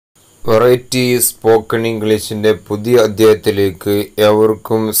Variety spoken ഇംഗ്ലീഷിൻ്റെ പുതിയ അധ്യായത്തിലേക്ക്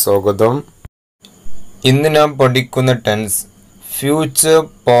ഏവർക്കും സ്വാഗതം. ഇന്ന് നാം പഠിക്കുന്ന tense future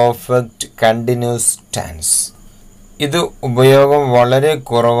perfect continuous tense. ഇത് ഉപയോഗം വളരെ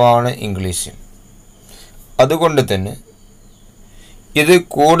കുറവാണ് ഇംഗ്ലീഷിൽ. അതുകൊണ്ട് തന്നെ ഇത്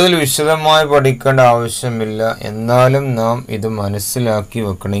കൂടുതൽ വിശദമായി പഠിക്കേണ്ട ആവശ്യമില്ല. എന്നാലും നാം ഇത് മനസ്സിലാക്കി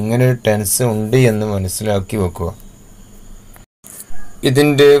വെക്കണം. ഇങ്ങനൊരു ടെൻസ് ഉണ്ട് എന്ന് മനസ്സിലാക്കി വെക്കുക.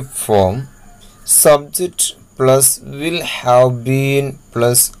 ഇതിൻ്റെ form subject plus will have been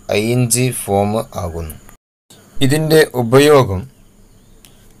plus ing form ആകുന്നു. ഇതിൻ്റെ ഉപയോഗം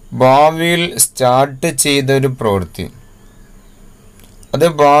ഭാവിയിൽ സ്റ്റാർട്ട് ചെയ്തൊരു പ്രവൃത്തി അത്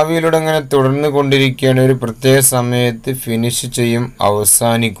ഭാവിയിലൂടെ അങ്ങനെ തുടർന്നു കൊണ്ടിരിക്കുകയാണ്. ഒരു പ്രത്യേക സമയത്ത് ഫിനിഷ് ചെയ്യും,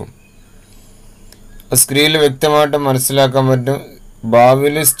 അവസാനിക്കും. സ്ക്രീനിൽ വ്യക്തമായിട്ട് മനസ്സിലാക്കാൻ പറ്റും.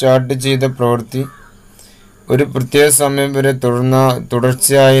 ഭാവിയിൽ സ്റ്റാർട്ട് ചെയ്ത പ്രവൃത്തി ഒരു പ്രത്യേക സമയം വരെ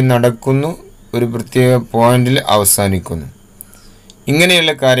തുടർച്ചയായി നടക്കുന്നു, ഒരു പ്രത്യേക പോയിന്റിൽ അവസാനിക്കുന്നു.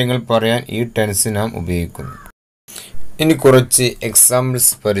 ഇങ്ങനെയുള്ള കാര്യങ്ങൾ പറയാൻ ഈ ടെൻസ് നാം ഉപയോഗിക്കുന്നു. ഇനി കുറച്ച്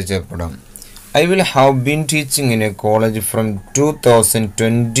എക്സാമ്പിൾസ് പരിചയപ്പെടാം. I will have been teaching in a college from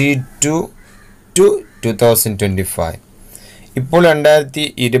 2022 to 2025. ഇപ്പോൾ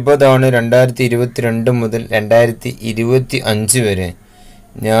 2020 ആണ്. 2022 മുതൽ 2025 വരെ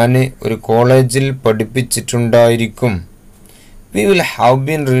ഞാൻ ഒരു കോളേജിൽ പഠിപ്പിച്ചിട്ടുണ്ടായിരിക്കും. We will have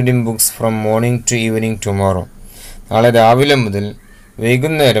been reading books from morning to evening tomorrow. നാളെ രാവിലെ മുതൽ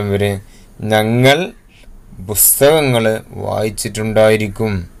വൈകുന്നേരം വരെ ഞങ്ങൾ പുസ്തകങ്ങൾ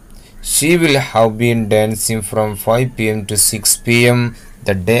വായിച്ചിട്ടുണ്ടായിരിക്കും. She will have been dancing from 5 p.m. to 6 p.m.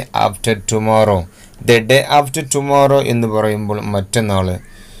 the day after tomorrow. The day after tomorrow എന്ന് പറയുമ്പോൾ മറ്റന്നാൾ.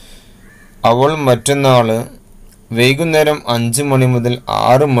 അവൾ മറ്റന്നാൾ വൈകുന്നേരം 5 മണി മുതൽ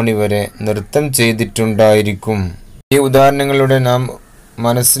 6 മണി വരെ നൃത്തം ചെയ്തിട്ടുണ്ടായിരിക്കും. ഈ ഉദാഹരണങ്ങളിലൂടെ നാം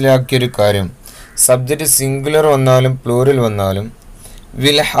മനസ്സിലാക്കിയൊരു കാര്യം, സബ്ജക്റ്റ് സിംഗുലർ വന്നാലും പ്ലൂറൽ വന്നാലും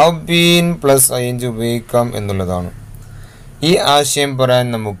will have been plus ing ഉപയോഗിക്കാം എന്നുള്ളതാണ്. ഈ ആശയം പറയാൻ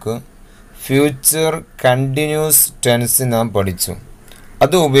നമുക്ക് ഫ്യൂച്ചർ കണ്ടിന്യൂസ് ടെൻസ് നാം പഠിച്ചു.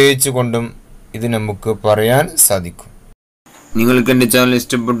 അത് ഉപയോഗിച്ചുകൊണ്ടും ഇത് നമുക്ക് പറയാൻ സാധിക്കും. നിങ്ങൾക്ക് എൻ്റെ ചാനൽ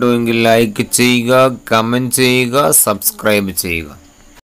ഇഷ്ടപ്പെട്ടുവെങ്കിൽ ലൈക്ക് ചെയ്യുക, കമൻറ്റ് ചെയ്യുക, സബ്സ്ക്രൈബ് ചെയ്യുക.